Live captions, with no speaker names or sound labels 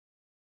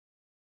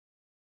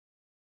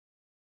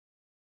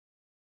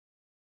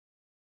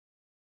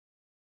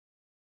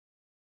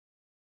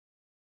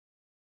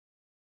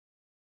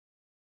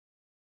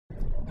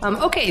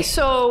Okay,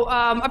 so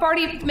I've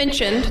already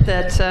mentioned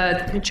that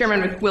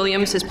Chairman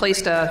McWilliams has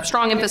placed a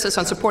strong emphasis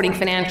on supporting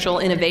financial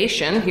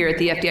innovation here at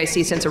the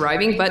FDIC since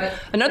arriving, but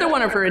another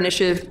one of her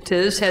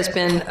initiatives has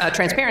been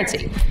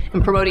transparency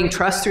and promoting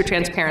trust through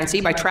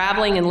transparency by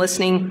traveling and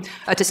listening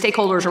to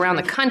stakeholders around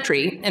the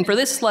country. And for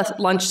this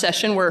lunch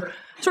session, we're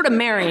sort of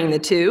marrying the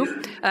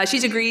two.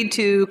 She's agreed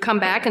to come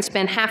back and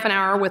spend half an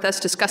hour with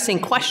us discussing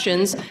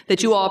questions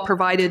that you all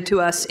provided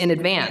to us in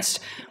advance.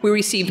 We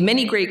received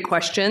many great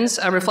questions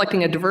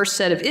reflecting a diverse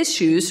set of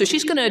issues, so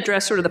she's going to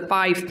address sort of the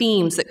 5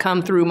 themes that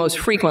come through most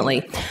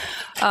frequently.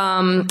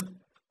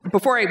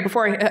 Before I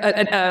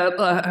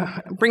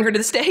bring her to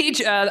the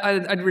stage,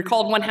 I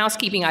recalled one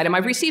housekeeping item.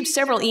 I've received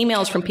several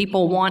emails from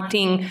people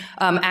wanting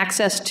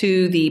access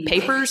to the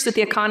papers that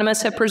the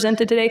economists have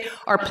presented today.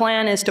 Our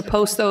plan is to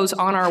post those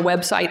on our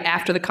website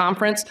after the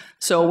conference,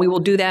 so we will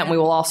do that, and we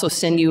will also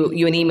send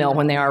you an email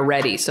when they are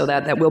ready, so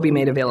that will be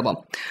made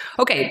available.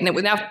 Okay,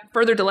 without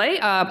further delay,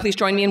 please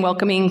join me in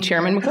welcoming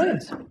Chairman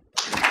McWilliams.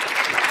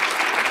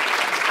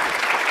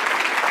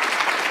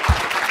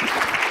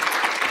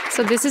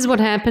 So this is what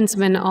happens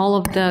when all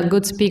of the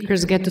good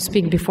speakers get to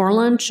speak before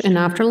lunch and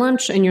after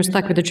lunch, and you're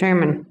stuck with the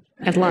chairman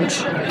at lunch.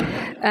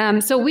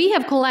 So we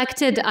have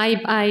collected,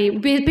 I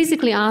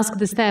basically asked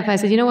the staff, I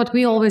said, you know what,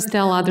 we always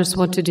tell others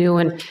what to do,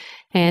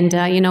 and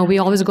we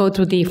always go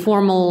through the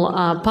formal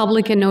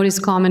public and notice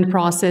comment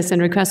process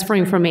and request for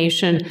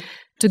information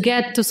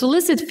to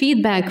solicit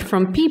feedback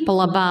from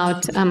people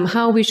about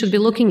how we should be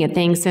looking at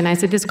things. And I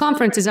said, this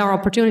conference is our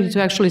opportunity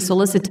to actually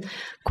solicit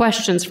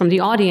questions from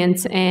the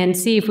audience and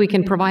see if we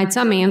can provide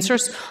some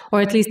answers or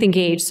at least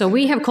engage. So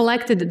we have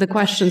collected the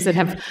questions that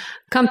have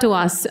come to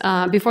us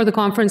before the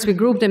conference. We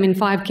grouped them in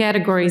 5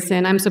 categories,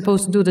 and I'm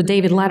supposed to do the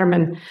David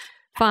Letterman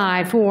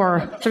 5,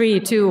 4, 3,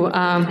 2,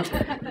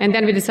 and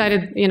then we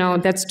decided,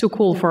 that's too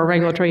cool for a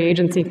regulatory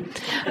agency.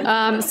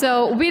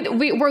 So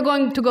we're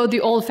going to go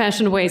the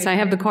old-fashioned ways. I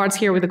have the cards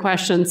here with the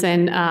questions,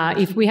 and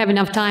if we have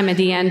enough time at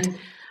the end,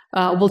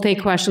 we'll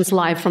take questions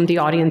live from the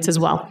audience as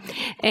well.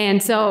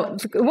 And so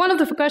one of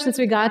the questions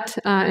we got,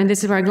 and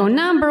this is where I go,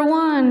 number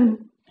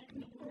 1.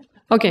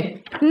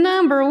 Okay,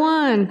 number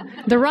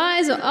 1, the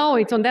rise of,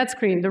 it's on that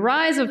screen, the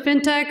rise of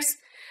fintechs.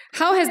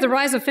 How has the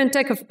rise of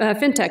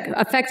fintech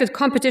affected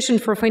competition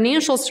for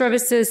financial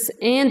services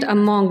and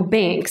among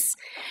banks?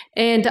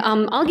 And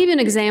I'll give you an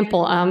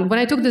example. When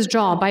I took this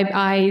job,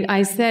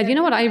 I said, you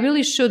know what, I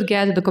really should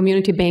get the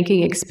community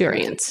banking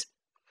experience.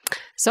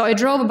 So I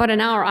drove about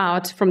an hour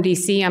out from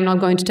DC. I'm not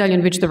going to tell you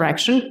in which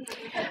direction.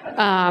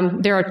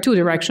 There are 2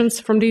 directions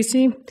from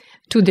DC.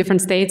 2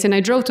 different states, and I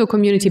drove to a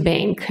community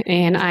bank,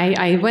 and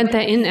I went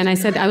there in and I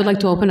said, I would like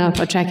to open up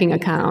a checking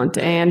account,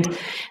 and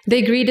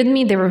they greeted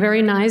me. They were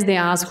very nice. They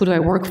asked, who do I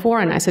work for?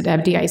 And I said,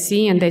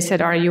 FDIC, and they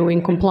said, are you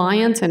in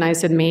compliance? And I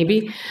said,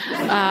 maybe.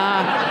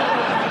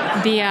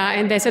 And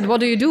they said,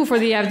 what do you do for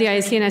the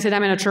FDIC? And I said,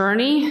 I'm an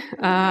attorney.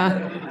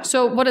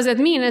 So what does that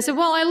mean? And I said,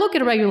 well, I look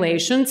at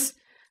regulations.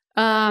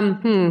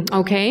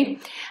 Okay.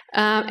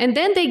 And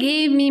then they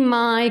gave me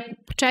my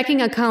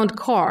checking account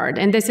card,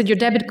 and they said, your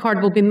debit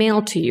card will be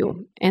mailed to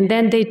you. And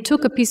then they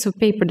took a piece of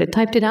paper, they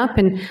typed it up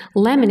and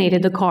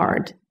laminated the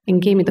card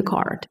and gave me the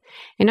card.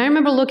 And I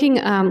remember looking,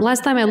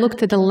 last time I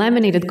looked at the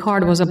laminated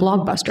card was a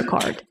Blockbuster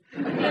card.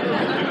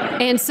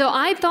 And so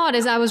I thought,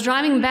 as I was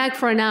driving back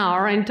for an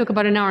hour, and it took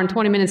about an hour and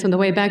 20 minutes on the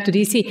way back to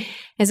DC,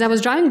 as I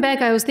was driving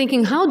back, I was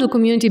thinking, how do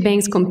community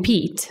banks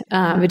compete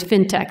with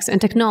fintechs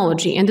and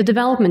technology and the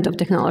development of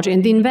technology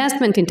and the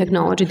investment in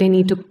technology they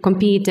need to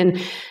compete?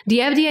 And the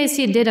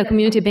FDIC did a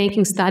community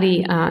banking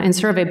study and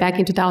survey back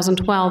in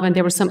 2012, and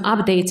there were some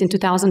updates in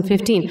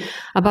 2015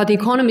 about the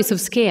economies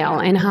of scale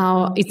and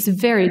how it's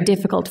very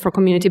difficult for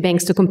community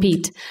banks to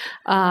compete,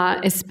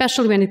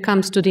 especially when it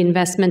comes to the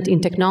investment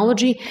in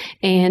technology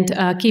and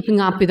keeping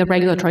up with the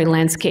regulatory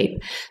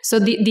landscape. So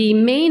the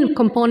main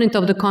component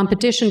of the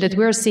competition that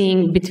we're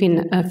seeing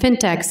between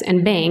fintechs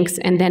and banks,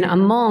 and then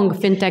among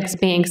fintechs,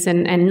 banks,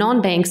 and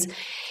non-banks,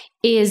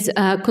 is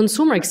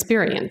consumer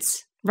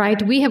experience,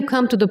 right? We have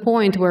come to the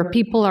point where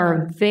people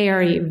are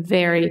very,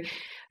 very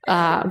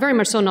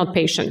much so not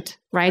patient,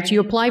 right?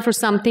 You apply for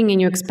something and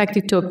you expect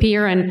it to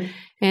appear, and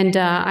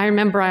I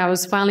remember I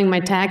was filing my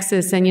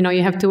taxes, and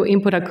you have to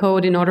input a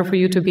code in order for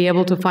you to be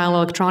able to file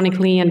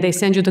electronically, and they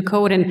send you the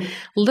code, and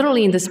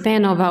literally in the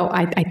span of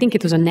I think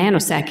it was a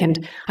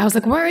nanosecond, I was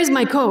like, where is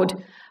my code?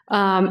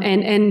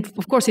 And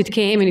of course it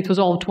came, and it was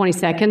all 20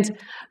 seconds.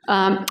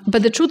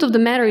 But the truth of the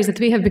matter is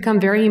that we have become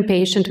very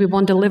impatient. We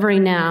want delivery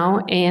now,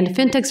 and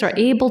fintechs are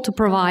able to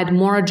provide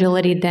more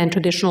agility than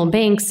traditional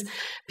banks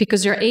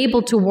because they're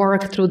able to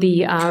work through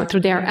their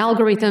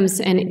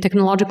algorithms and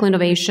technological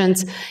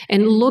innovations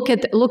and look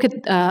at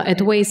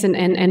ways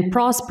and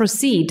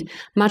proceed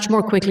much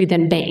more quickly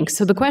than banks.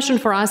 So the question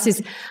for us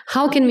is,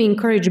 how can we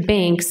encourage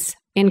banks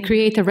and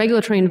create a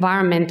regulatory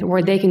environment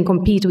where they can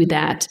compete with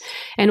that?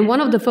 And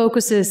one of the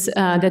focuses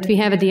that we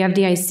have at the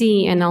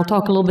FDIC, and I'll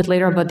talk a little bit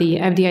later about the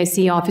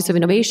FDIC Office of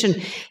Innovation,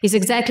 is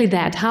exactly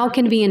that. How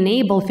can we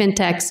enable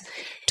fintechs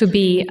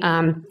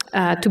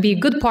to be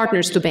good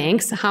partners to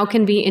banks? How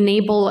can we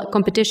enable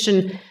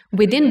competition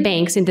within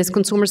banks in this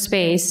consumer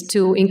space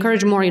to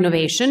encourage more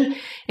innovation?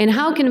 And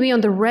how can we,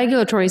 on the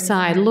regulatory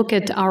side, look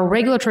at our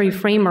regulatory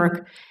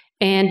framework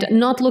and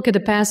not look at the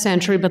past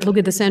century, but look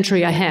at the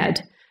century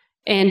ahead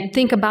and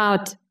think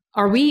about,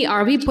 are we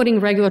putting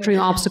regulatory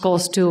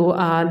obstacles to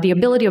the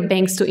ability of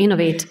banks to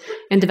innovate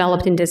and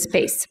develop in this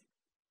space?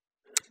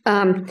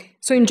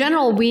 So in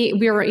general,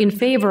 we are in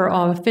favor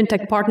of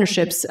fintech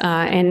partnerships,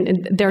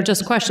 and there are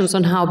just questions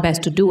on how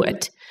best to do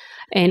it.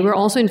 And we're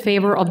also in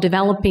favor of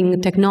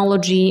developing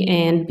technology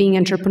and being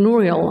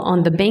entrepreneurial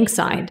on the bank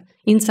side,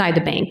 inside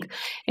the bank.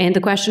 And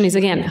the question is,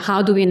 again,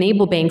 how do we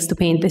enable banks to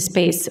paint this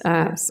space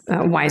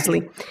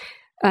wisely?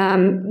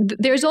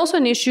 There's also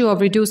an issue of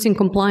reducing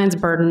compliance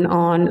burden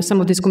on some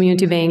of these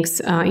community banks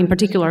in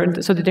particular,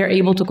 so that they're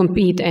able to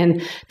compete.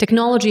 And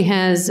technology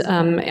has,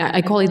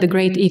 I call it the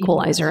great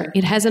equalizer.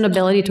 It has an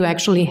ability to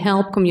actually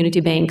help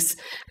community banks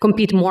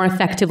compete more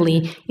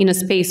effectively in a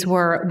space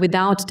where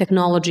without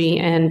technology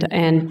and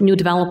new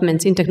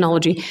developments in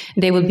technology,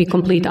 they would be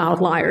complete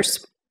outliers.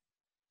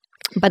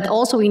 But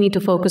also we need to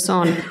focus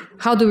on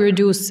how do we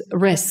reduce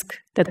risk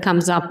that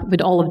comes up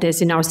with all of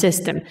this in our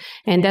system.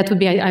 And that would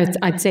be,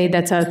 I'd say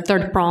that's a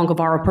third prong of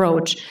our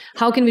approach.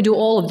 How can we do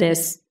all of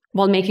this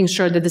while making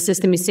sure that the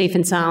system is safe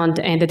and sound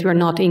and that we're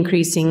not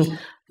increasing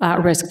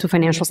risk to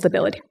financial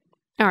stability?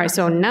 All right,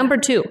 so number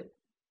 2.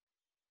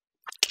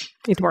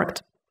 It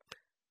worked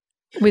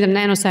with a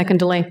nanosecond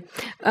delay.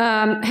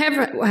 How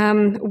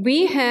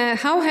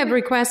have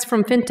requests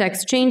from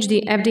fintechs changed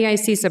the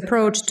FDIC's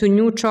approach to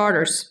new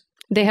charters?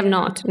 They have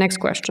not. Next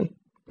question.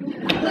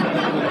 No,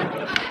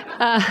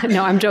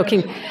 I'm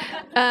joking.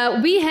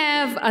 We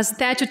have a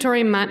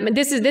statutory.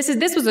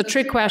 This was a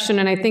trick question,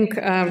 and I think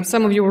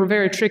some of you were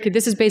very tricky.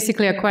 This is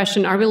basically a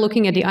question: are we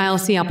looking at the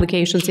ILC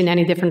applications in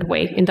any different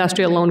way,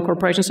 industrial loan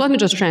corporations? So let me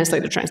just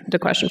translate the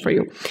question for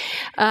you.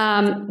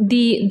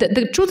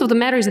 The truth of the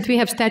matter is that we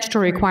have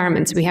statutory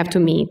requirements we have to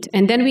meet,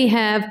 and then we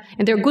have,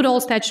 and they're good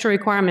old statutory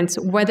requirements,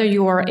 whether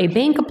you are a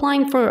bank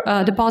applying for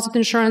deposit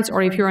insurance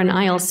or if you're an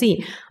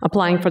ILC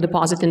applying for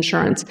deposit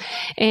insurance.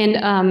 And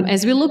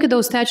as we look at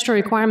those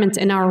statutory requirements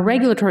and our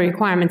regulatory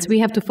requirements,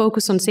 we have to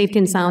focus on safety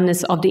and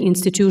soundness of the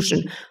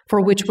institution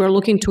for which we're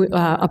looking to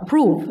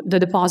approve the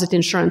deposit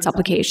insurance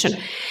application.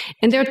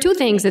 And there are 2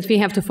 things that we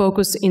have to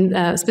focus in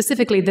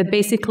specifically that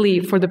basically,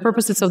 for the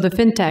purposes of the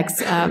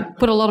fintechs,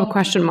 put a lot of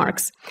question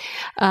marks.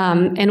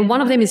 And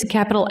one of them is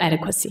capital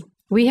adequacy.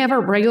 We have a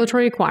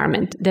regulatory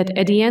requirement that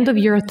at the end of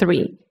year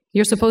 3,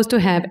 you're supposed to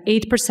have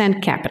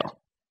 8% capital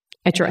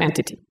at your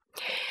entity.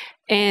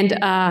 And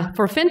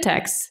for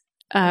fintechs,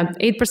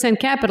 8%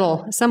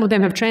 capital, some of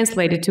them have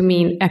translated to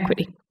mean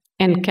equity.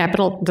 And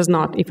capital does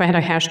not. If I had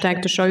a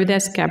hashtag to show you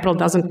this, capital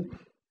doesn't.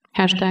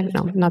 Hashtag?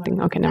 No, nothing.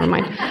 Okay, never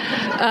mind.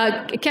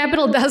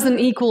 Capital doesn't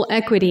equal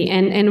equity.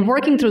 And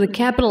working through the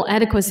capital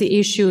adequacy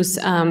issues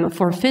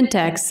for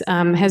fintechs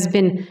has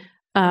been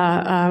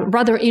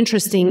rather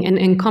interesting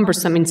and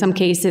cumbersome in some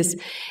cases.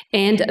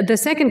 And the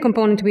second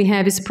component we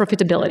have is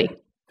profitability.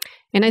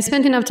 And I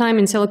spent enough time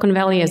in Silicon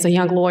Valley as a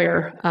young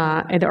lawyer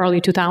at the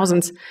early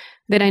 2000s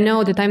that I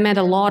know that I met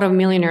a lot of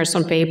millionaires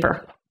on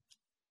paper,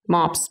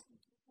 mobs.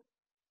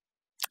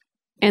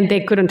 And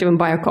they couldn't even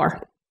buy a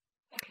car.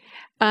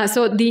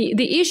 So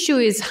the issue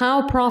is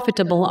how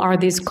profitable are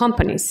these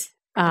companies?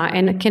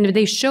 And can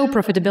they show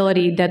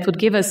profitability that would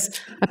give us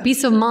a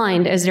peace of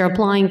mind as they're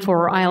applying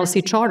for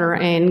ILC charter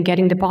and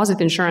getting deposit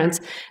insurance,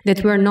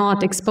 that we're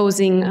not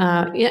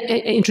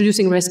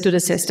introducing risk to the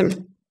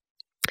system?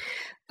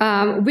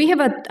 We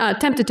have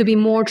attempted to be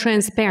more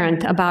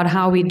transparent about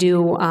how we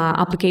do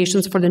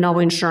applications for de novo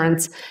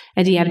insurance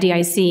at the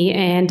FDIC,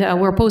 and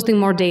we're posting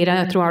more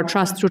data through our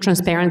Trust Through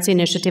Transparency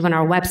initiative on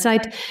our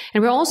website.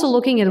 And we're also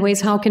looking at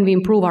ways how can we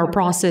improve our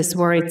process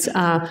where it's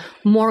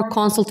more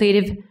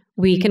consultative.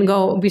 We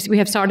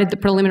have started the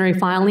preliminary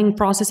filing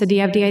process at the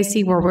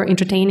FDIC where we're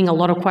entertaining a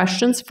lot of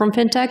questions from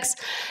fintechs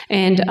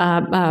and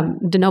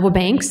de novo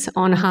banks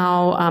on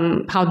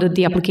how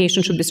the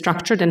application should be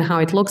structured and how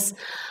it looks.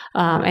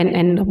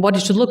 And what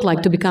it should look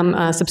like to become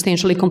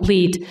substantially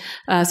complete.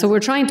 So we're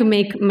trying to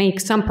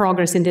make some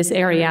progress in this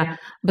area,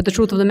 but the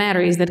truth of the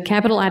matter is that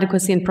capital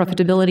adequacy and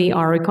profitability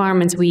are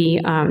requirements we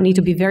need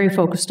to be very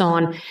focused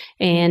on,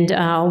 and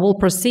we'll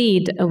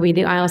proceed with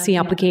the ILC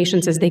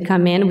applications as they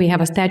come in. We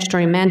have a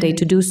statutory mandate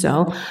to do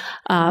so,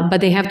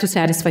 but they have to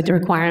satisfy the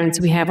requirements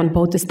we have on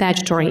both the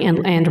statutory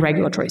and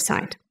regulatory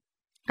side.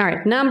 All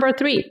right, number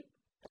 3.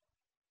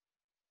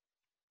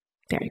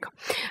 There you go.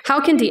 How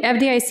can the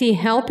FDIC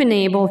help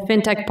enable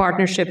fintech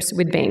partnerships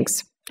with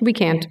banks? We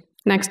can't.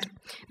 Next.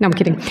 No, I'm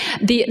kidding.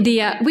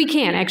 We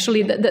can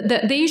actually.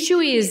 The issue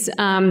is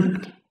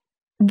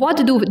what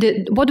do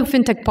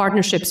fintech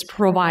partnerships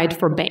provide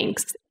for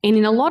banks? And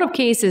in a lot of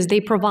cases,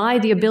 they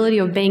provide the ability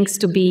of banks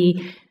to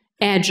be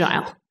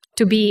agile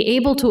to be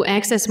able to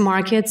access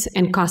markets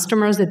and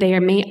customers that they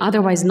may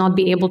otherwise not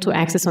be able to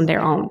access on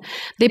their own.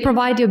 They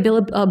provide the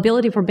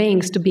ability for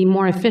banks to be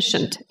more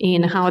efficient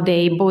in how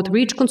they both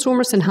reach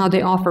consumers and how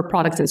they offer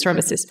products and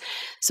services.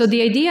 So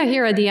the idea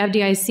here at the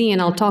FDIC, and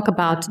I'll talk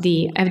about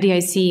the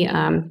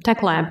FDIC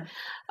Tech Lab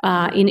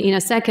in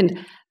a second,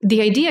 the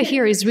idea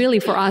here is really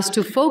for us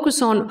to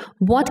focus on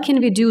what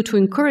can we do to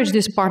encourage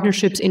these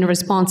partnerships in a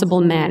responsible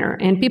manner.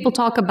 And people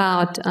talk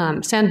about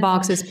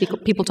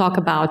sandboxes, people talk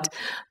about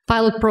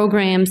pilot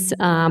programs,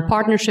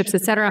 partnerships,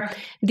 etc.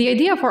 The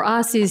idea for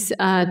us is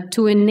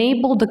to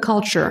enable the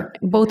culture,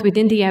 both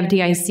within the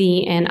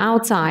FDIC and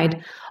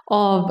outside,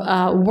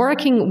 of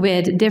working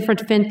with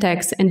different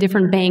fintechs and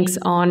different banks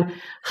on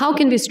how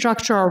can we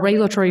structure our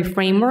regulatory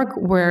framework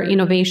where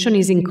innovation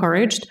is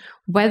encouraged,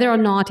 whether or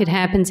not it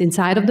happens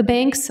inside of the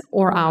banks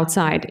or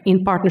outside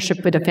in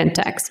partnership with the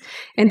fintechs.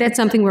 And that's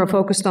something we're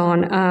focused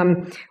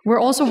on. We're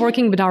also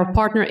working with our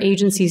partner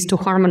agencies to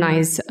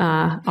harmonize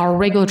our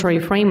regulatory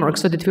framework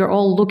so that we're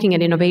all looking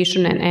at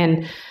innovation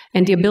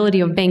and the ability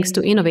of banks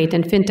to innovate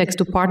and fintechs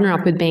to partner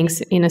up with banks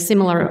in a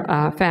similar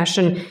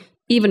fashion,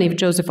 even if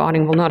Joseph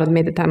Otting will not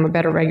admit that I'm a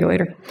better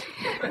regulator.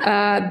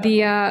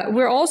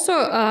 We're also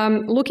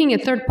looking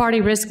at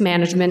third-party risk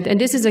management, and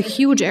this is a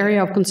huge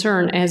area of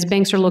concern as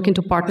banks are looking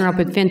to partner up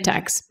with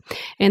fintechs.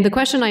 And the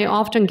question I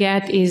often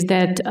get is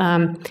that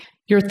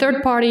your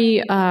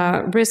third-party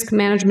risk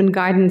management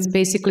guidance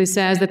basically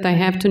says that I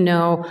have to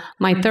know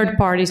my third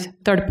party's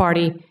third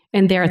party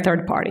and their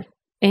third party.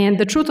 And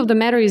the truth of the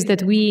matter is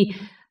that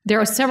there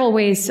are several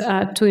ways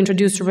to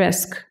introduce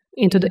risk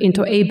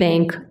into a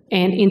bank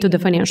and into the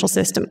financial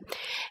system.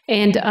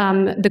 And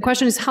the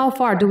question is, how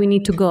far do we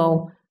need to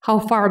go?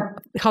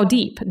 How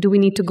deep do we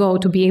need to go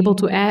to be able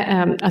to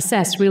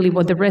assess really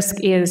what the risk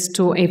is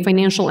to a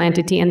financial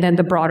entity and then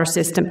the broader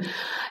system?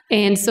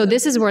 And so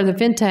this is where the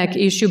fintech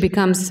issue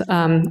becomes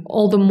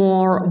all the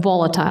more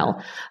volatile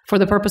for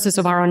the purposes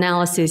of our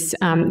analysis.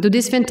 Do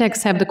these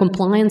fintechs have the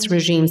compliance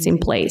regimes in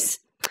place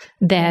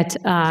that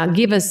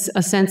give us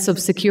a sense of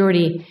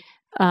security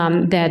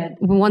that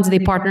once they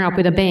partner up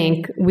with a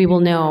bank, we will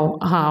know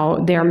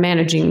how they're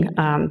managing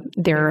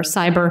their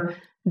cyber,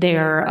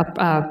 their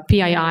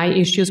PII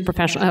issues,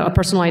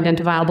 personal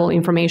identifiable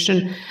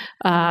information,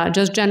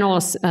 just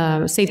general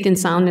safety and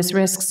soundness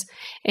risks.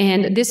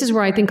 And this is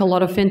where I think a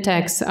lot of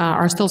fintechs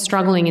are still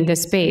struggling in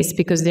this space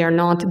because they are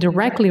not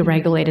directly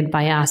regulated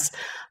by us,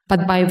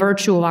 but by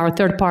virtue of our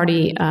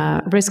third-party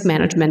risk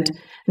management,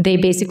 they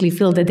basically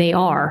feel that they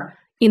are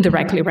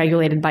indirectly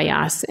regulated by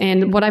us.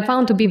 And what I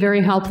found to be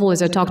very helpful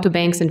as I talk to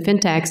banks and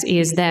fintechs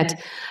is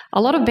that a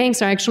lot of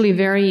banks are actually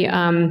very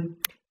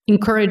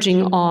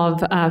encouraging of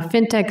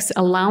fintechs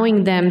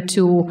allowing them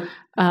to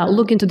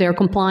look into their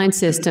compliance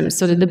systems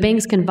so that the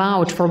banks can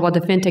vouch for what the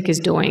fintech is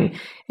doing.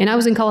 And I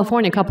was in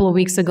California a couple of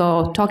weeks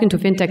ago talking to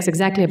fintechs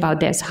exactly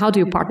about this. How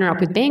do you partner up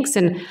with banks,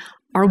 and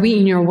are we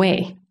in your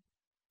way?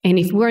 And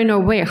if we're in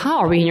our way, how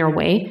are we in your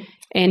way?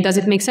 And does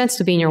it make sense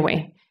to be in your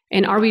way?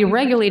 And are we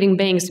regulating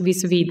banks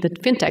vis-a-vis the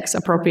fintechs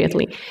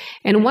appropriately?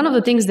 And one of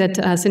the things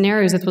that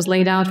scenarios that was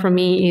laid out for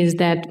me is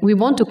that we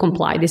want to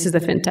comply. This is the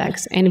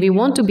fintechs. And we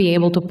want to be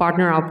able to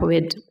partner up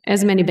with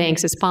as many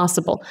banks as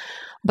possible.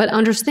 But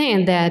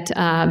understand that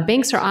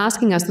banks are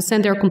asking us to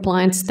send their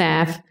compliance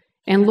staff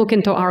and look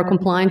into our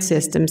compliance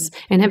systems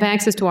and have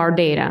access to our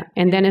data.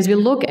 And then as we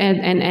look at,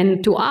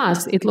 and to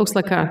us, it looks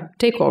like a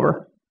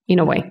takeover in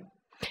a way.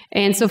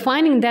 And so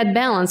finding that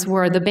balance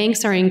where the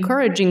banks are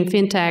encouraging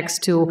fintechs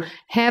to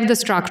have the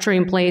structure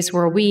in place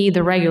where we,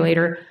 the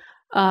regulator,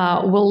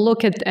 will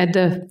look at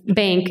the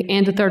bank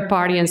and the third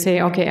party and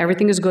say, okay,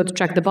 everything is good,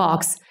 check the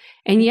box,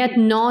 and yet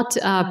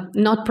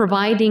not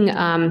providing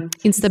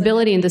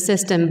instability in the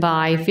system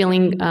by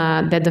feeling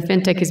that the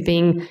fintech is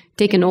being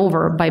taken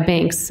over by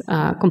banks'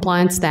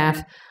 compliance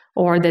staff,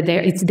 or that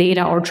its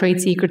data or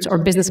trade secrets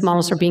or business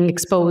models are being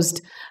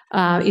exposed,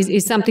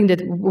 is something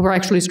that we're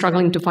actually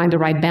struggling to find the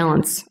right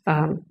balance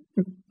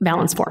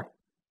for.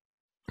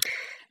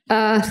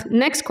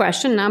 Next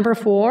question, number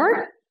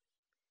 4,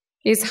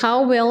 is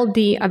how will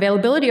the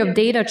availability of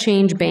data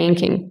change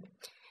banking?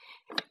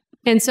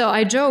 And so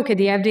I joke at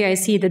the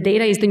FDIC, the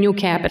data is the new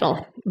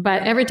capital.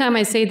 But every time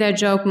I say that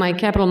joke, my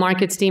capital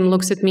markets team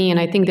looks at me and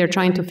I think they're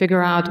trying to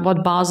figure out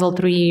what Basel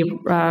III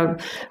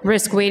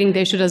risk weighting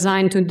they should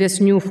assign to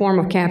this new form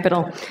of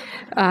capital.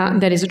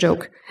 That is a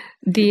joke.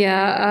 But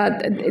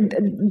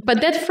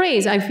that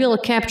phrase, I feel,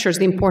 captures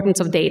the importance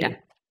of data.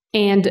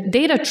 And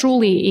data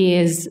truly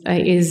is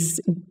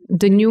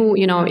the new,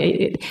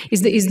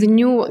 is the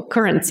new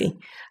currency.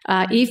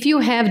 If you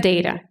have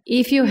data,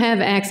 if you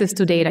have access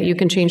to data, you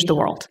can change the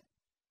world.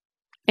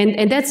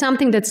 And that's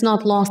something that's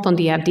not lost on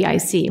the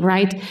FDIC,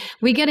 right?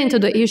 We get into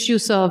the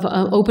issues of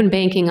open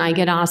banking. I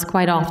get asked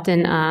quite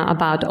often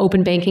about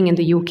open banking in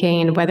the UK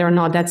and whether or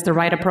not that's the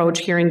right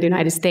approach here in the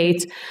United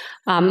States.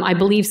 I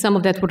believe some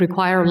of that would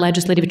require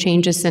legislative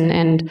changes,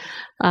 and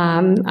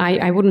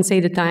I wouldn't say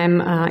that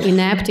I'm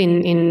inept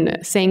in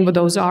saying what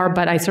those are,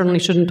 but I certainly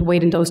shouldn't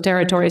wade in those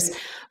territories.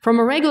 From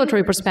a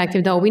regulatory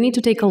perspective, though, we need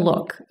to take a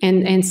look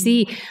and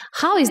see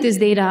how is this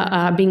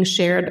data being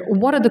shared,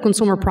 what are the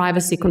consumer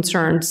privacy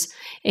concerns,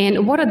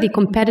 and what are the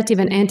competitive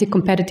and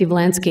anti-competitive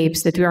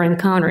landscapes that we are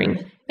encountering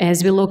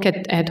as we look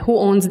at who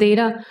owns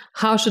data,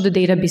 how should the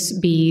data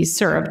be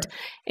served,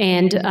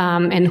 and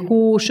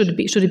who should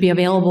it be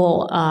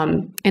available,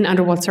 and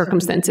under what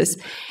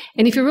circumstances.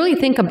 And if you really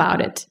think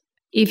about it,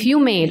 if you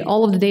made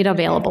all of the data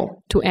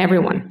available to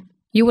everyone,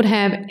 you would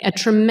have a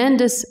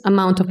tremendous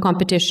amount of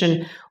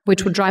competition,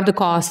 which would drive the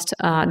cost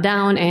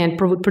down and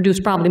produce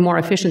probably more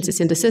efficiencies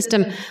in the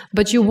system,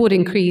 but you would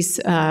increase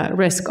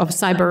risk of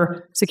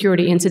cyber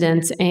security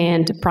incidents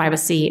and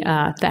privacy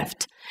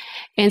theft.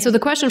 And so the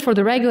question for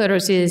the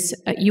regulators is,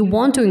 you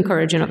want to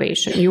encourage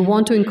innovation, you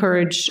want to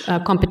encourage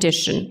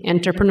competition,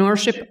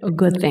 entrepreneurship, a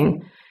good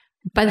thing.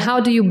 But how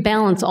do you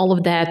balance all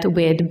of that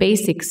with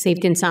basic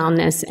safety and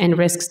soundness and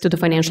risks to the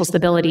financial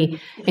stability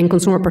and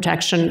consumer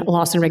protection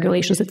laws and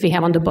regulations that we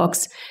have on the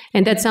books?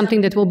 And that's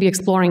something that we'll be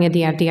exploring at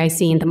the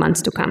FDIC in the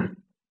months to come.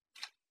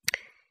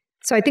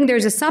 So I think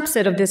there's a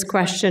subset of this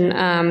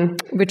question,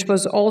 which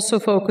was also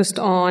focused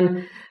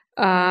on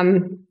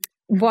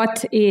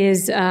what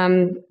is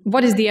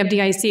the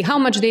FDIC? How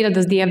much data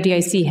does the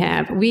FDIC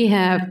have? We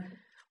have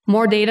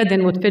more data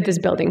than would fit this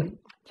building.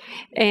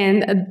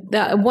 And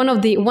one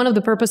of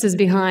the purposes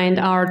behind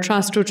our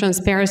Trust Through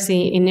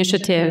Transparency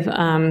initiative,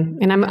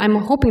 and I'm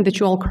hoping that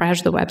you all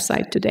crash the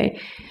website today.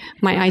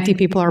 My IT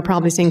people are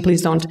probably saying,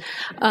 please don't.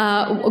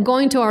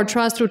 Going to our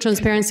Trust Through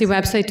Transparency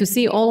website to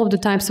see all of the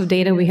types of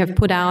data we have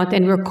put out,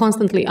 and we're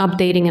constantly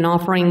updating and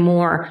offering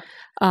more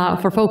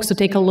for folks to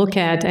take a look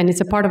at, and it's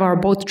a part of our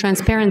both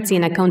transparency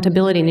and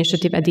accountability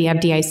initiative at the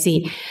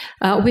FDIC.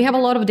 We have a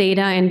lot of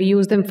data, and we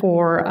use them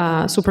for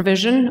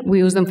supervision. We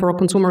use them for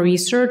consumer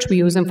research. We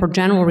use them for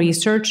general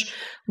research.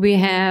 We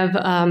have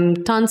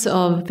tons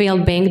of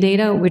failed bank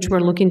data, which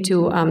we're looking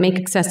to make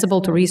accessible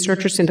to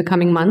researchers in the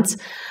coming months.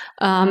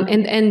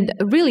 And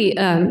really,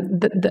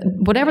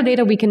 whatever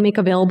data we can make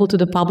available to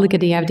the public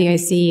at the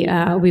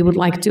FDIC, we would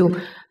like to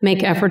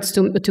make efforts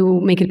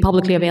to make it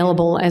publicly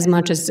available as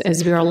much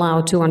as we are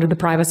allowed to under the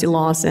privacy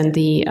laws and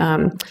the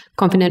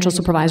confidential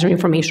supervisory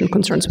information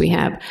concerns we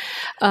have.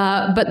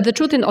 But the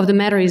truth of the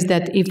matter is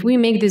that if we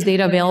make this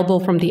data available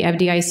from the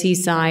FDIC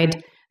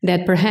side,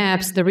 that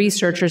perhaps the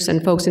researchers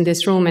and folks in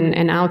this room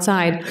and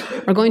outside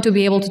are going to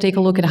be able to take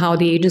a look at how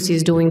the agency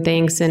is doing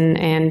things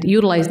and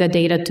utilize that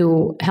data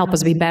to help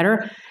us be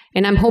better.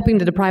 And I'm hoping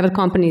that the private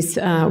companies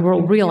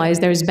will realize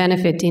there is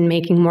benefit in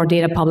making more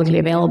data publicly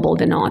available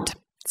than not.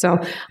 So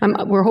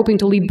we're hoping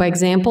to lead by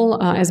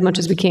example as much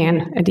as we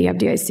can at the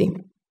FDIC.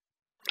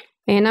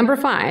 And number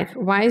 5,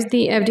 why is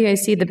the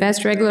FDIC the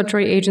best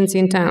regulatory agency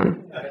in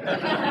town?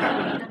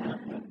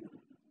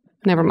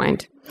 Never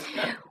mind.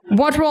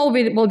 What role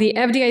will the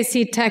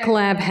FDIC Tech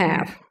Lab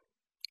have?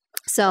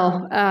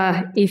 So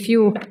if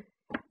you,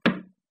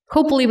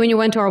 hopefully when you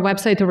went to our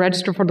website to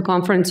register for the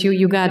conference,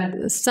 you got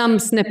some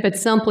snippet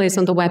someplace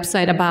on the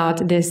website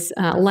about this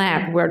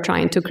lab we're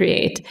trying to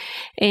create.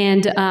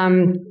 And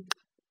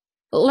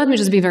let me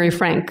just be very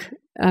frank.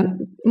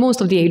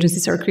 Most of the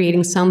agencies are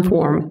creating some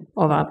form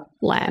of a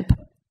lab,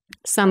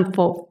 some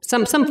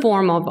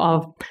form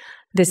of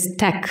this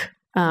tech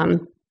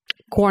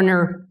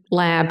corner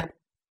lab,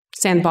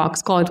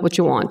 sandbox, call it what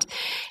you want.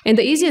 And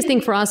the easiest thing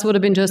for us would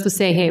have been just to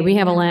say, hey, we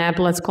have a lab,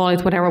 let's call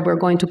it whatever we're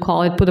going to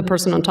call it, put a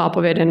person on top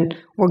of it, and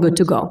we're good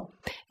to go.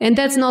 And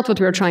that's not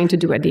what we're trying to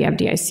do at the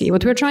FDIC.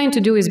 What we're trying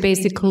to do is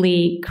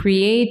basically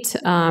create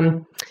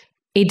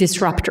a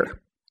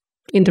disruptor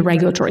in the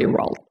regulatory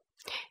world.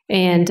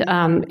 And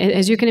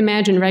as you can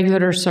imagine,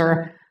 regulators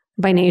are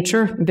by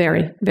nature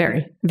very,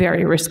 very,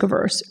 very risk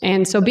averse.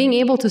 And so being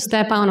able to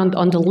step out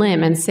on the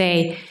limb and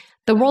say,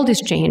 the world is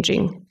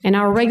changing, and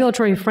our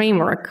regulatory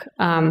framework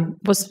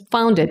was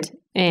founded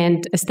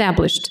and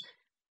established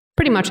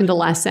pretty much in the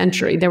last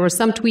century. There were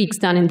some tweaks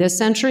done in this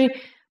century,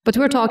 but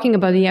we're talking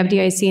about the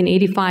FDIC, an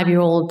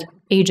 85-year-old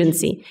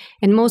agency,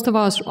 and most of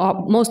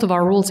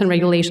our rules and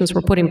regulations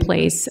were put in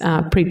place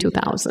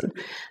pre-2000.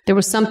 There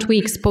were some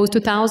tweaks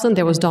post-2000.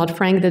 There was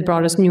Dodd-Frank that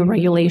brought us new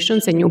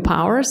regulations and new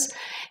powers.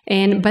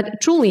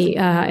 But truly,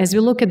 as we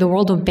look at the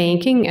world of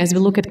banking, as we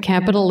look at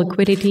capital,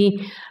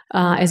 liquidity,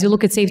 as we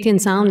look at safety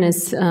and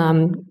soundness,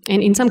 and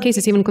in some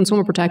cases even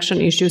consumer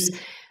protection issues,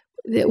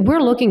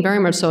 we're looking very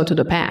much so to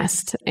the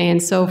past.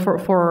 And so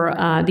for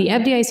the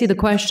FDIC, the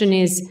question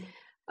is,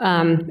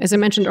 as I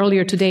mentioned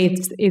earlier today,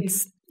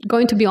 it's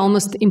going to be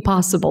almost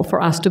impossible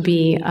for us to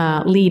be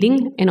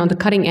leading and on the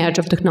cutting edge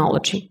of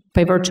technology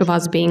by virtue of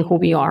us being who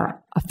we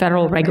are, a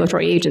federal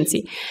regulatory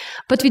agency.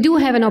 But we do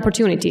have an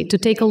opportunity to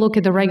take a look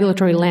at the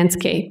regulatory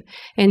landscape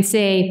and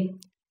say,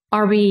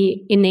 are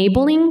we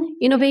enabling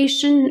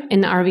innovation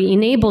and are we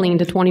enabling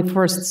the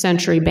 21st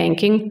century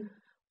banking,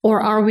 or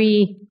are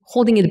we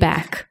holding it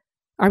back?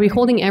 Are we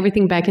holding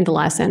everything back in the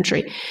last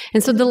century?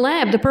 And so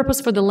the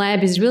purpose for the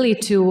lab is really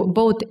to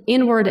both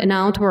inward and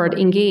outward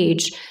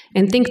engage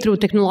and think through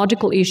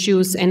technological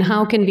issues and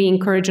how can we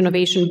encourage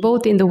innovation,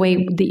 both in the way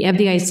the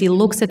FDIC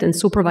looks at and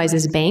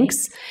supervises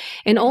banks,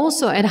 and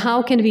also at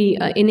how can we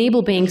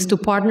enable banks to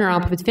partner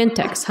up with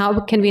fintechs?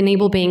 How can we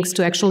enable banks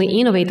to actually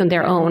innovate on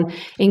their own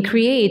and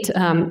create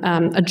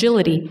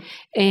agility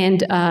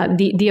and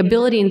the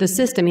ability in the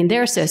system, in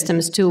their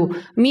systems, to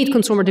meet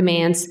consumer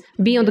demands,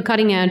 be on the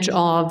cutting edge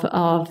of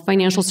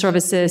financial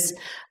services,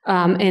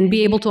 and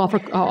be able to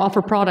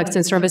offer products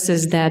and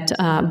services that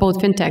both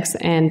fintechs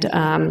and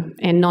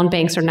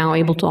non-banks are now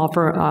able to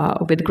offer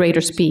with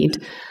greater speed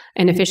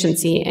and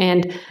efficiency.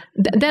 And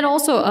that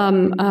also,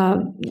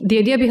 the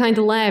idea behind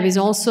the lab is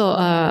also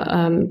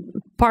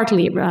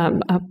partly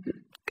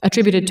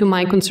attributed to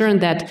my concern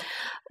that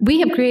we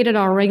have created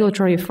our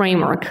regulatory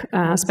framework,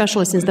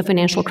 especially since the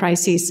financial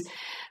crisis,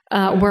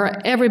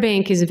 where every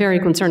bank is very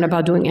concerned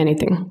about doing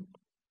anything.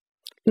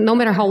 No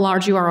matter how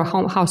large you are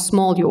or how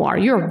small you are,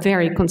 you're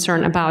very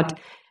concerned about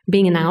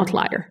being an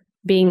outlier,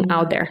 being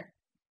out there,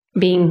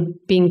 being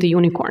the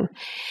unicorn.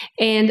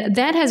 And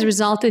that has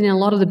resulted in a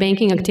lot of the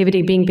banking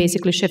activity being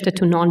basically shifted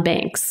to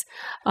non-banks.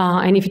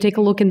 And if you take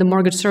a look in the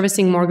mortgage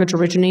servicing, mortgage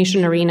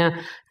origination arena,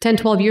 10,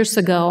 12 years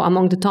ago,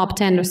 among the top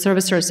 10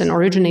 servicers and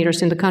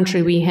originators in the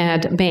country, we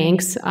had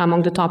banks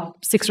among the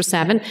top 6 or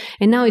 7,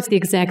 and now it's the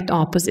exact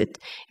opposite.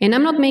 And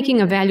I'm not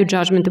making a value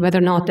judgment whether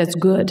or not that's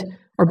good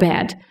or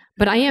bad,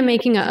 but I am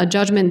making a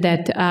judgment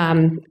that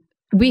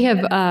we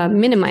have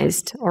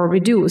minimized or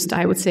reduced,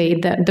 I would say,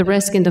 the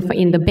risk in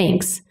the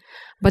banks,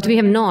 but we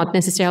have not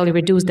necessarily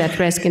reduced that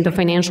risk in the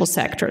financial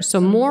sector. So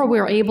more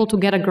we're able to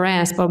get a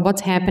grasp of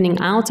what's happening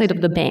outside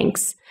of the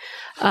banks,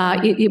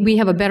 we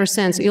have a better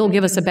sense. It'll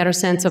give us a better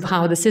sense of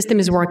how the system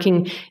is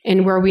working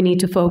and where we need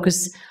to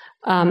focus.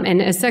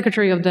 And as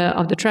Secretary of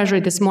the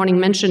Treasury this morning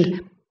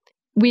mentioned,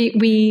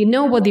 we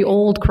know what the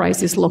old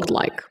crisis looked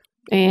like.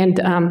 And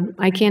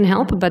I can't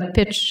help but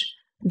pitch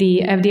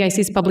the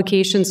FDIC's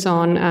publications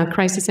on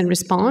crisis and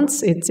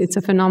response. It's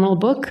a phenomenal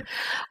book.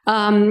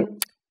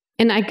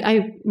 And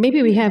I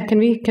maybe we have, can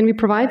we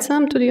provide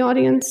some to the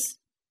audience?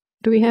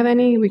 Do we have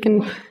any? We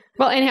can,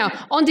 well, anyhow,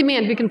 on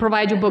demand, we can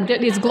provide you a book.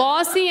 It's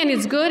glossy and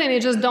it's good, and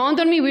it just dawned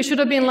on me, we should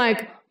have been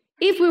like,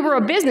 if we were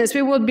a business,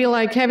 we would be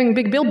like having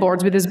big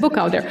billboards with this book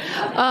out there.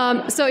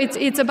 So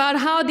it's about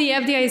how the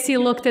FDIC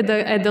looked at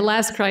the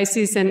last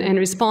crisis and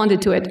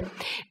responded to it.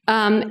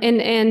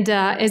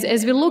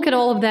 As we look at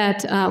all of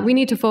that, we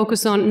need to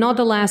focus on not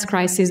the last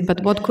crisis,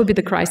 but what could be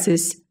the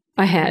crisis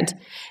ahead.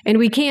 And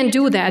we can't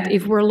do that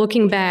if we're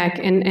looking back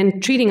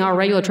and treating our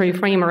regulatory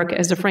framework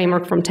as the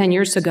framework from 10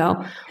 years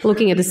ago,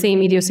 looking at the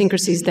same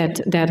idiosyncrasies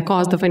that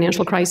caused the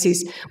financial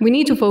crisis. We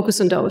need to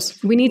focus on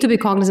those. We need to be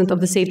cognizant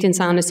of the safety and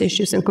soundness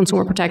issues and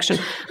consumer protection,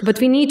 but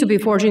we need to be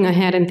forging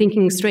ahead and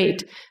thinking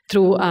straight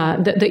through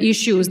the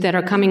issues that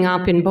are coming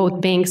up in both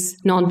banks,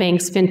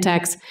 non-banks,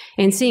 fintechs,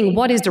 and seeing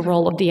what is the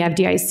role of the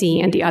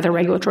FDIC and the other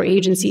regulatory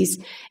agencies,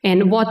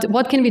 and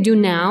what can we do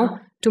now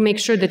to make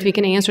sure that we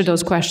can answer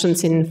those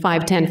questions in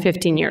 5, 10,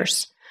 15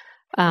 years.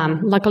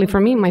 Luckily for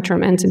me, my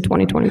term ends in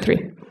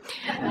 2023.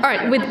 All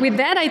right, with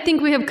that, I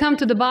think we have come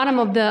to the bottom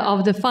of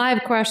the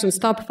 5 questions,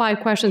 top 5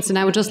 questions, and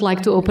I would just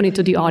like to open it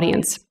to the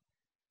audience.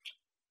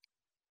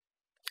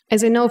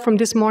 As I know from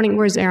this morning,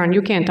 where's Aaron?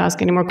 You can't ask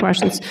any more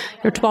questions.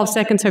 Your 12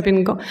 seconds have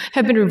been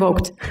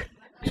revoked.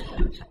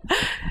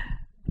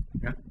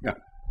 Yeah.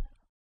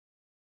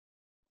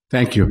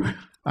 Thank you.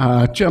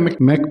 Chair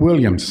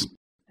McWilliams.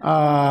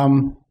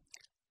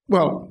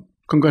 Well,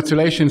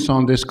 congratulations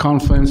on this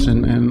conference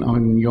and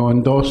on your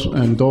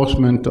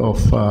endorsement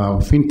of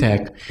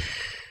fintech.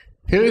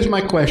 Here is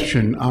my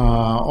question.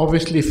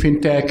 Obviously,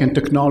 fintech and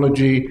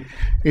technology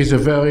is a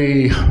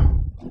very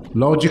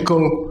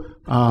logical,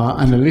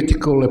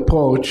 analytical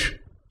approach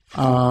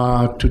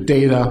to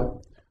data.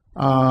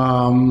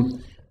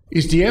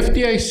 Is the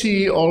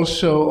FDIC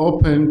also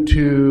open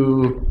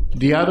to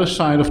the other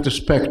side of the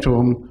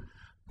spectrum,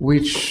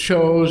 which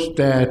shows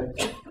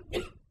that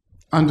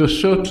under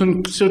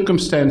certain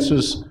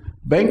circumstances,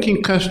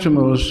 banking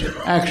customers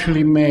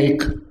actually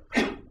make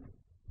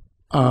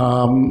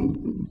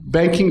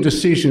banking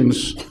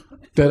decisions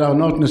that are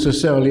not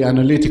necessarily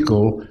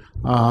analytical.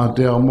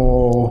 They are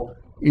more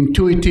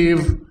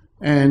intuitive,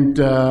 and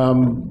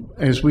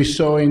as we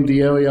saw in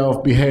the area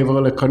of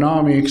behavioral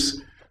economics,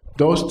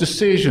 those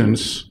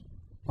decisions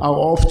are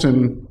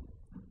often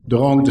the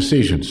wrong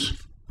decisions.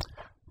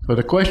 So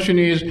the question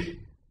is,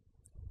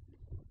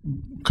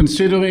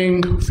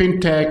 considering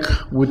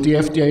fintech, would the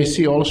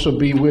FDIC also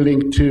be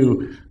willing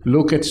to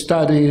look at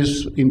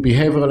studies in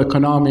behavioral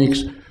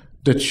economics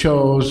that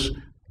shows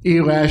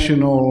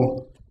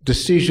irrational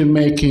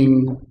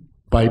decision-making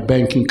by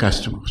banking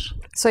customers?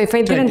 So if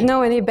I didn't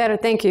know any better,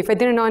 thank you. If I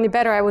didn't know any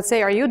better, I would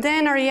say, are you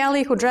Dan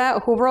Ariely,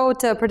 who wrote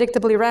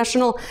Predictably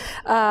Rational?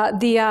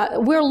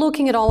 We're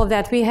looking at all of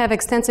that. We have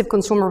extensive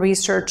consumer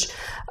research,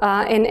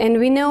 and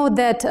we know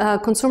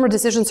that consumer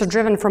decisions are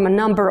driven from a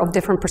number of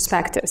different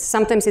perspectives.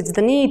 Sometimes it's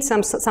the need,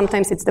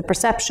 sometimes it's the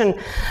perception,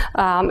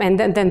 and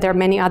then there are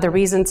many other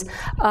reasons.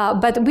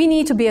 But we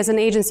need to be, as an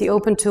agency,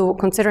 open to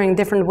considering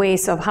different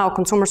ways of how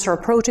consumers are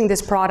approaching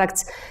these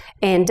products,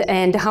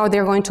 and how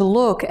they're going to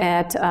look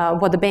at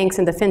what the banks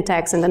and the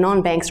fintechs and the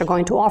non-banks are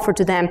going to offer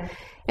to them.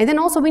 And then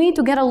also we need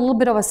to get a little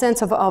bit of a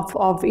sense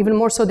of even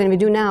more so than we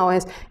do now,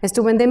 as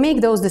to when they make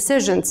those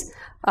decisions,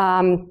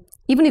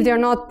 even if they're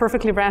not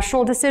perfectly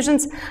rational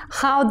decisions,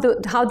 how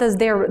does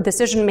their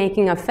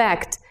decision-making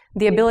affect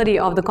the ability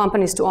of the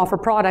companies to offer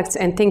products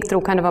and think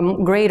through kind of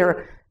a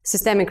greater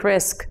systemic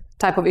risk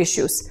type of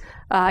issues.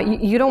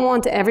 You don't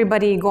want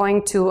everybody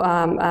going to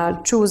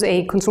choose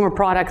a consumer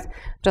product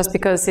just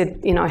because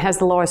it has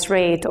the lowest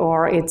rate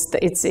or it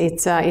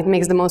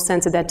makes the most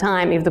sense at that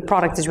time if the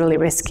product is really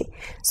risky.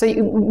 So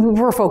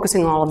we're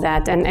focusing on all of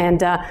that.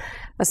 And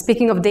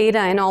speaking of data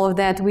and all of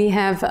that, we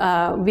have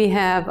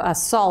a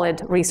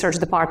solid research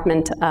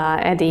department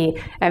at the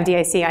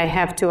FDIC. I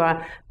have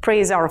to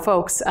praise our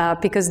folks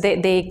because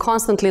they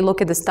constantly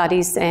look at the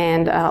studies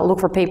and look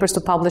for papers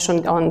to publish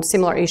on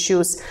similar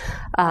issues.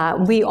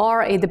 We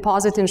are a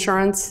deposit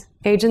insurance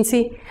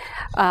agency.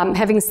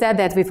 Having said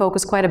that, we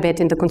focus quite a bit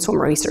in the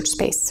consumer research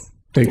space.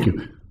 Thank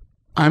you.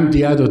 I'm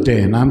the other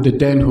Dan. I'm the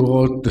Dan who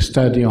wrote the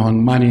study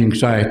on money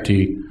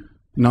anxiety,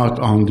 not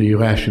on the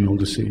irrational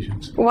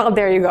decisions. Well,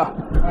 there you go.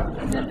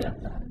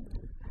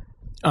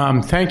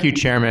 Thank you,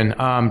 Chairman.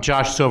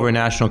 Josh Silver,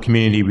 National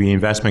Community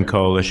Reinvestment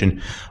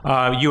Coalition.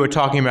 You were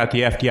talking about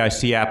the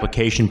FDIC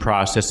application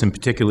process, and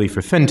particularly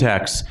for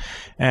fintechs.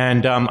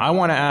 And I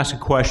want to ask a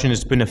question.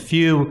 There's been a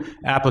few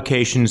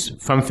applications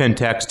from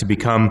fintechs to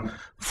become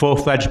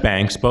full-fledged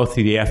banks, both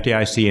through the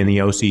FDIC and the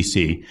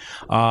OCC.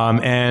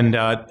 And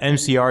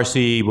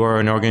NCRC, we're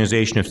an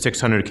organization of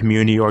 600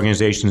 community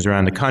organizations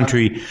around the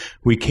country.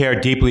 We care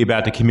deeply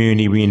about the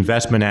Community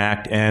Reinvestment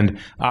Act and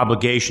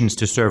obligations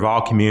to serve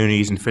all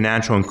communities and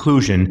financial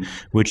inclusion,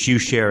 which you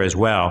share as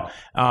well.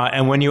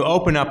 And when you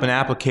open up an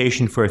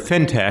application for a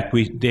fintech,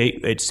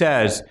 it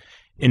says,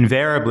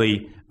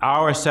 invariably,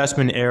 our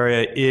assessment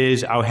area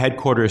is our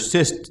headquarters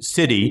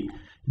city.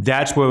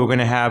 That's where we're going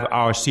to have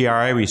our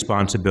CRA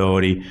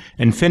responsibility.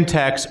 And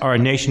fintechs are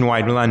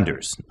nationwide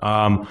lenders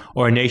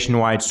or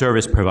nationwide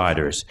service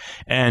providers.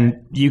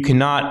 And you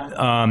cannot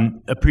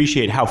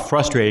appreciate how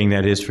frustrating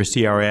that is for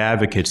CRA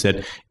advocates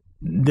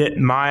that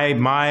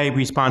my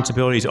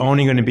responsibility is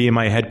only going to be in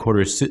my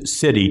headquarters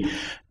city.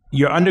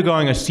 You're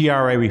undergoing a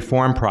CRA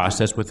reform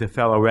process with the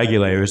fellow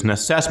regulators, and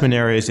assessment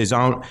areas is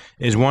one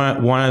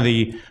of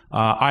the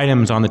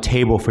items on the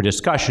table for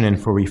discussion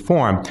and for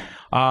reform.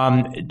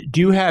 Do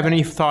you have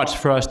any thoughts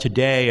for us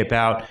today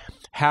about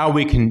how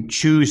we can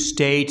choose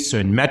states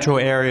and metro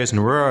areas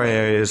and rural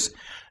areas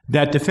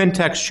that the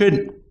fintechs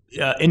should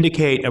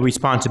indicate a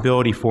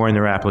responsibility for in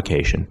their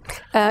application?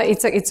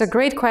 It's a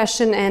great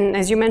question, and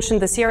as you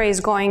mentioned, the CRA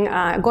is going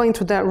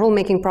through the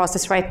rulemaking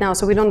process right now,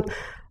 so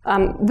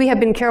we have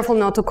been careful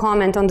not to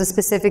comment on the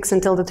specifics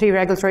until the three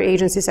regulatory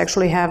agencies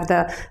actually have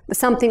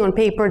something on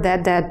paper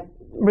that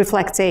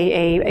reflects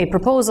a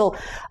proposal.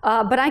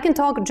 But I can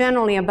talk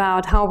generally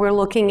about how we're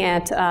looking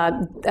at,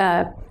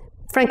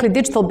 frankly,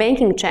 digital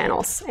banking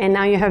channels. And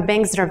now you have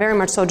banks that are very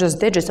much so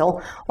just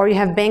digital, or you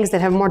have banks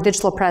that have more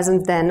digital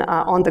presence than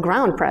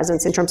on-the-ground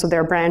presence in terms of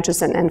their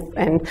branches. And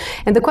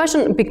the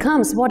question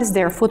becomes, what is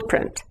their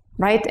footprint?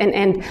 Right,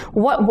 and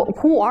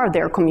who are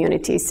their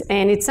communities?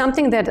 And it's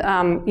something that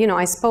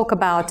I spoke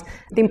about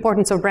the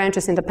importance of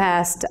branches in the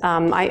past.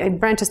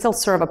 Branches still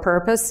serve a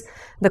purpose.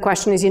 The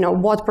question is,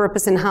 what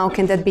purpose and how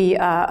can that be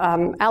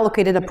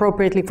allocated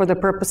appropriately for the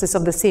purposes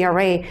of the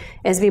CRA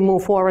as we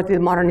move forward with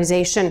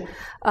modernization.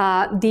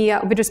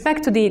 With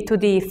respect to the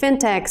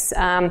fintechs.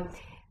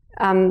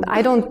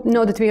 I don't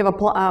know that we have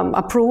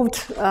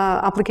approved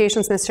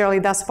applications necessarily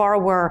thus far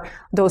where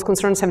those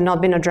concerns have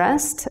not been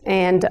addressed.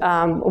 And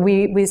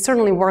we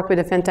certainly work with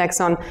the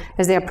fintechs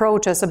as they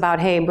approach us about,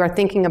 hey, we're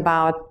thinking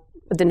about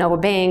de novo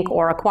bank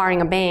or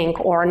acquiring a bank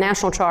or a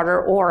national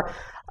charter or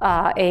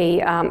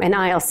an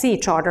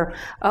ILC charter.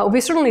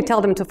 We certainly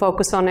tell them to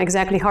focus on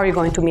exactly how you're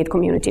going to meet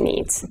community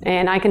needs.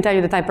 And I can tell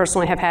you that I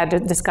personally have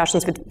had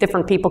discussions with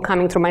different people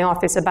coming through my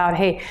office about,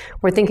 hey,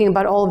 we're thinking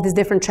about all of these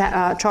different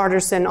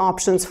charters and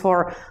options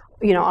for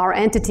our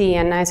entity.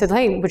 And I said,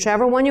 hey,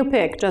 whichever one you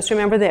pick, just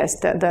remember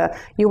this,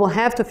 you will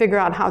have to figure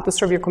out how to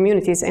serve your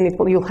communities, and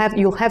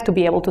you'll have to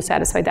be able to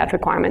satisfy that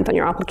requirement on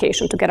your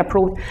application to get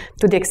approved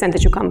to the extent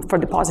that you come for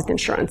deposit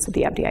insurance to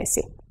the FDIC.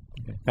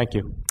 Okay. Thank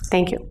you.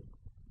 Thank you.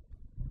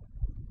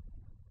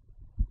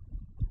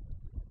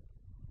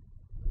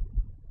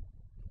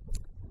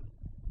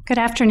 Good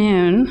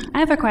afternoon. I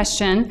have a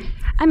question.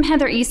 I'm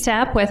Heather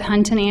Eastap with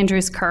Hunt &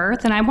 Andrews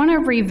Kurth, and I want to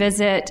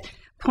revisit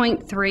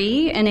point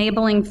 3,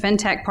 enabling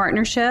fintech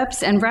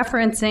partnerships, and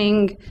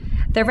referencing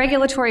the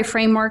regulatory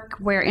framework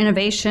where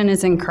innovation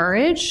is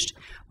encouraged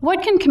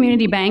What can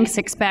community banks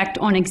expect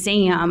on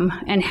exam,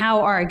 and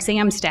how are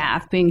exam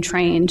staff being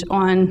trained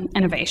on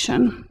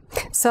innovation?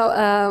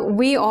 So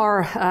we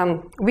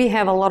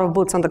have a lot of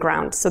boots on the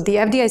ground. So the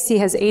FDIC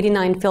has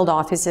 89 field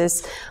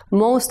offices.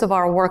 Most of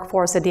our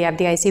workforce at the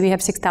FDIC, we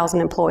have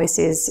 6,000 employees,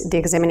 is the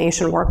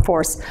examination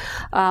workforce.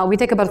 We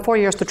take about 4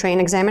 years to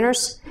train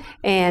examiners,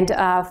 and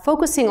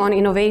focusing on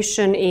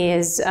innovation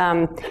is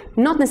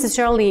not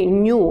necessarily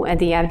new at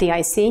the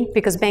FDIC,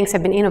 because banks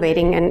have been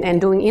innovating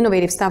and doing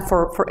innovative stuff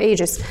for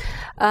ages.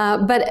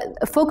 But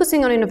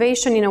focusing on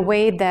innovation in a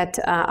way that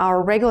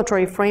our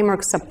regulatory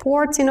framework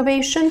supports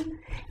innovation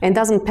and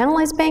doesn't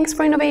penalize banks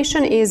for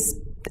innovation is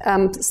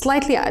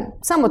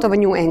somewhat of a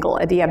new angle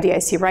at the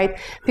FDIC, right?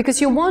 Because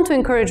you want to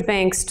encourage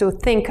banks to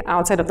think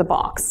outside of the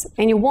box,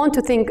 and you want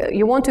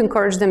to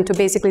encourage them to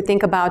basically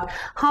think about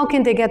how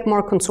can they get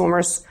more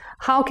consumers.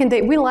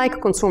 We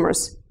like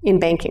consumers in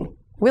banking.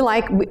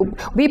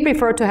 We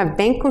prefer to have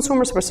banked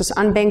consumers versus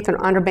unbanked and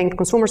underbanked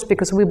consumers,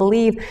 because we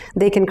believe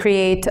they can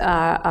create,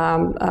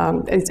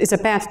 it's a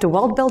path to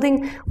wealth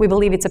building. We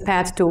believe it's a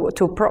path to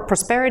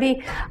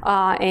prosperity.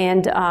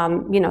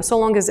 So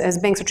long as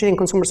banks are treating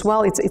consumers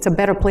well, it's a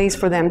better place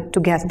for them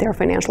to get their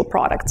financial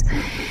products.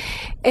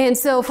 And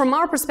so from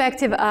our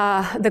perspective,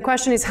 the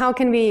question is, how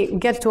can we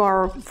get to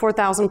our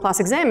 4,000 plus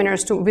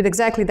examiners with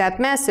exactly that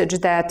message,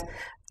 that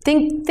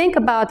think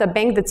about a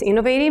bank that's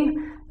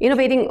innovating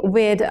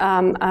with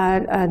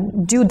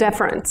due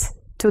deference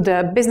to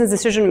the business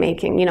decision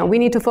making. We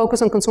need to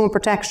focus on consumer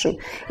protection.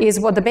 Is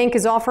what the bank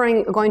is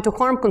offering going to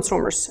harm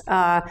consumers?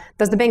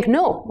 Does the bank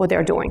know what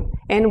they're doing?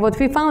 And what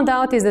we found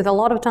out is that a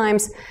lot of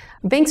times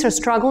banks are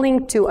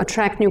struggling to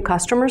attract new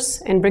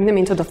customers and bring them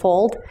into the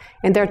fold.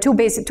 And there are two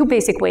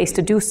basic ways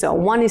to do so.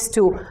 One is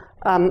to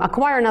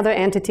acquire another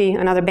entity,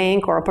 another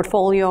bank or a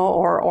portfolio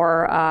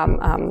or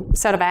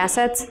set of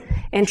assets,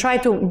 and try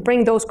to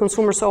bring those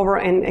consumers over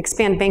and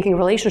expand banking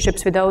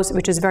relationships with those,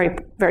 which is very,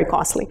 very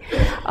costly.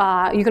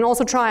 You can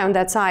also try on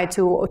that side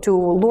to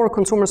lure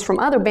consumers from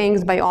other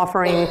banks by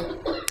offering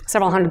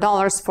several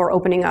 $100s for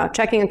opening a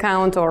checking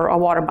account or a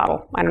water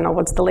bottle. I don't know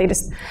what's the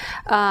latest.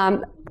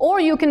 Or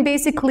you can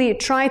basically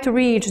try to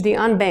reach the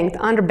unbanked,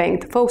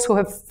 underbanked folks who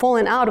have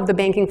fallen out of the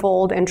banking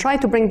fold and try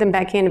to bring them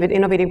back in with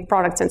innovative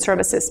products and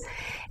services.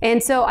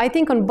 And so I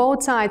think on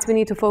both sides we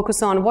need to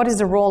focus on what is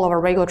the role of a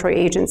regulatory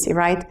agency,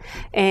 right?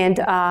 And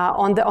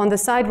on the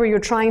side where you're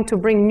trying to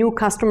bring new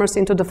customers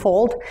into the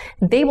fold,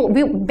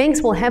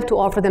 banks will have to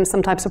offer them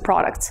some types of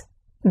products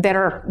that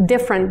are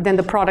different than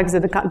the products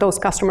that those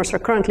customers are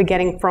currently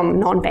getting from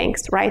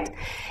non-banks, right?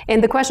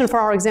 And the question for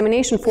our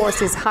examination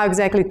force is how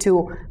exactly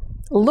to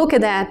look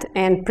at that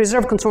and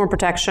preserve consumer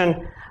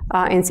protection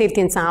and safety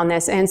and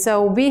soundness. And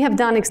so we have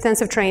done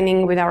extensive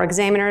training with our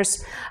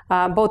examiners.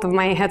 Both of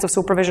my heads of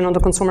supervision on the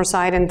consumer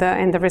side and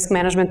the risk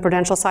management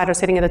prudential side are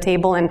sitting at the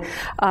table, and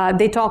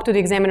they talk to the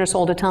examiners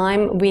all the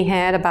time. We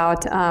had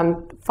about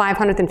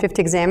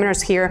 550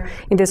 examiners here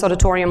in this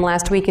auditorium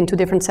last week in 2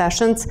 different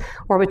sessions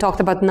where we talked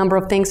about a number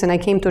of things, and I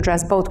came to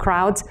address both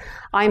crowds.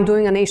 I'm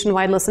doing a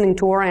nationwide listening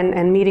tour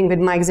and meeting with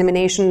my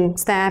examination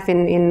staff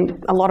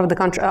in a lot of the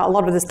country, a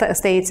lot of the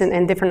states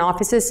and different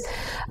offices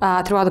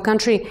throughout the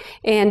country.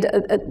 And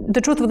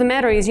the truth of the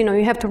matter is, you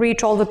have to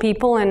reach all the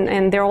people,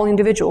 and they're all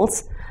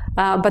individuals.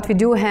 But we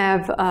do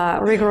have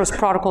rigorous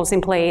protocols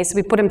in place.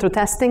 We put them through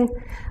testing.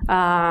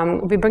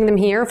 We bring them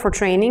here for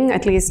training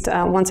at least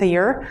once a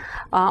year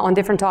on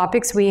different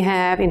topics. We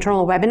have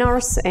internal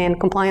webinars and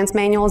compliance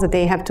manuals that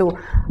they have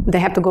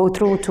to go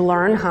through to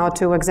learn how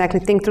to exactly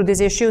think through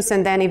these issues.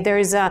 And then if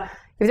there's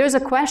a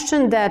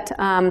question that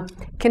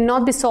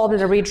cannot be solved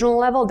at a regional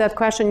level, that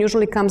question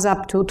usually comes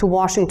up to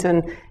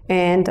Washington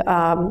and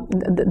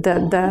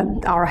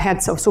our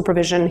heads of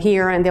supervision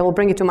here, and they will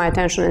bring it to my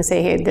attention and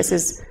say, hey, this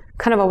is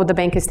kind of what the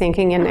bank is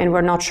thinking, and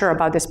we're not sure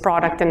about this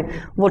product, and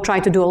we'll try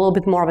to do a little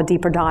bit more of a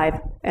deeper dive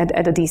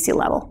at a DC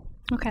level.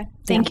 Okay,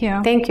 thank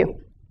you. Thank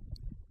you.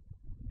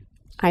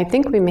 I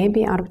think we may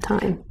be out of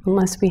time,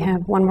 unless we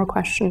have one more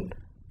question.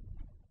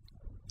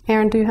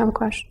 Aaron, do you have a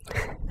question?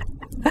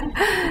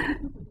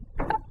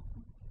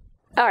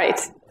 All right.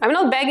 I'm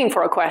not begging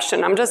for a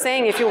question. I'm just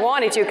saying if you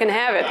want it, you can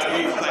have it. I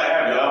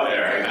have you up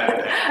there.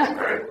 That's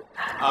great.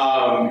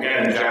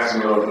 Again, Jackson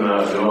Miller from the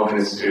Milken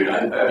Institute.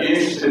 I'd be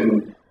interested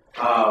in,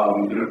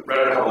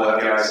 read a couple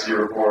of FDIC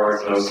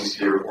reports and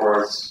OCC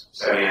reports,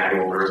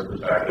 semi-annual versus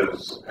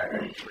perspectives.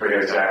 I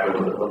forget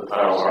exactly what the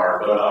titles are,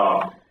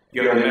 but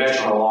you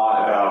mentioned a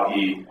lot about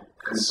the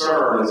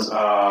concerns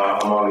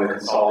among the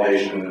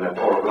consolidation in the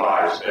core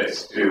provider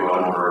space to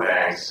a number of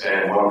banks.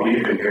 And what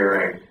we've been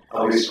hearing,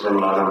 at least from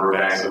a number of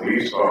banks that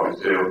we've spoken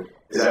to,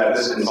 is that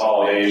this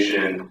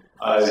consolidation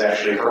is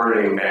actually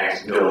hurting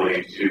banks'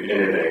 ability to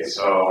innovate.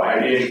 So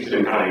I'd be interested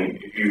in kind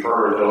of if you've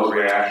heard those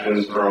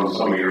reactions from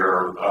some of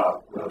your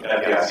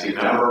FDIC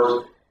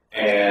members,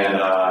 and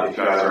if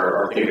you guys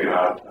are thinking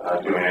about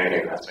doing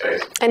anything in that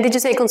space. And did you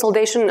say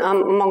consolidation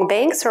among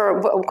banks,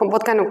 or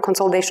what kind of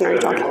consolidation are you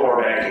talking about? The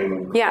core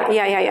banking.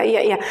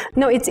 Yeah.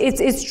 No,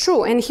 it's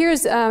true. And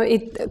here's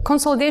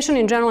consolidation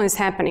in general is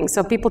happening.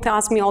 So people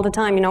ask me all the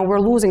time, we're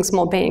losing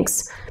small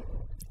banks.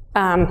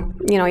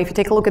 if you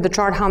take a look at the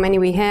chart, how many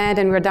we had,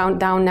 and we're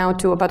down now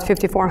to about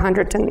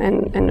 5,400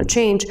 and a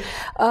change.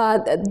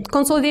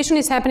 Consolidation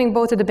is happening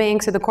both at the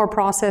banks and the core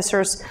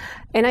processors,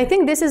 and I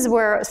think this is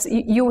where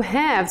you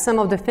have some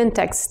of the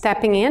fintechs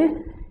stepping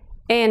in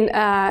and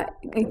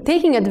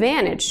taking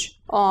advantage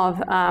of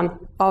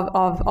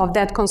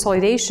that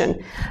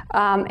consolidation.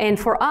 And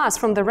for us,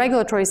 from the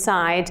regulatory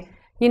side,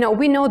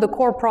 we know the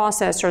core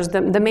processors,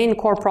 the main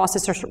core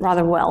processors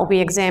rather well. We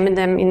examine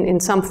them in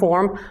some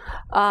form.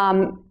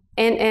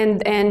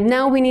 And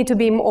now we need to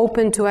be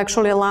open to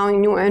actually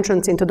allowing new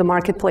entrants into the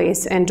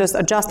marketplace and just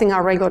adjusting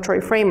our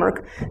regulatory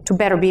framework to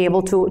better be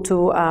able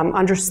to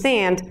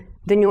understand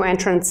the new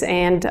entrants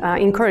and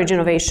encourage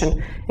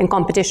innovation and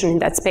competition in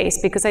that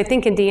space. Because I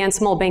think in the end,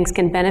 small banks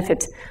can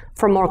benefit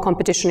from more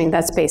competition in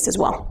that space as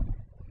well.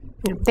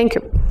 Yeah, thank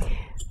you.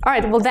 All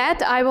right, well,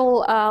 I will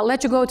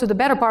let you go to the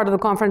better part of the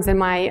conference in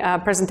my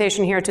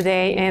presentation here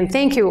today. And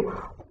thank you,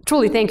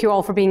 truly thank you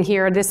all for being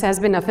here. This has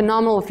been a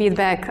phenomenal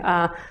feedback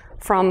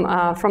from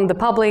the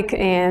public,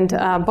 and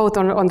both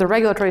on the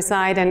regulatory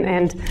side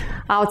and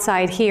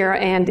outside here.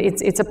 And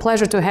it's a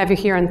pleasure to have you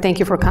here, and thank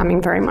you for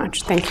coming very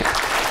much. Thank you.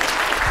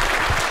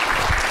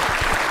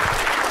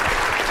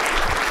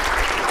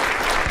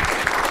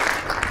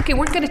 Okay,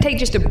 we're going to take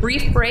just a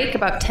brief break,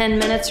 about 10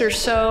 minutes or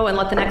so, and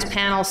let the next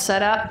panel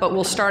set up, but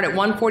we'll start at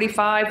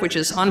 1:45, which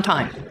is on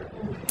time.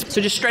 So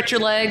just stretch your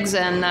legs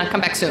and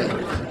come back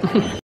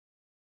soon.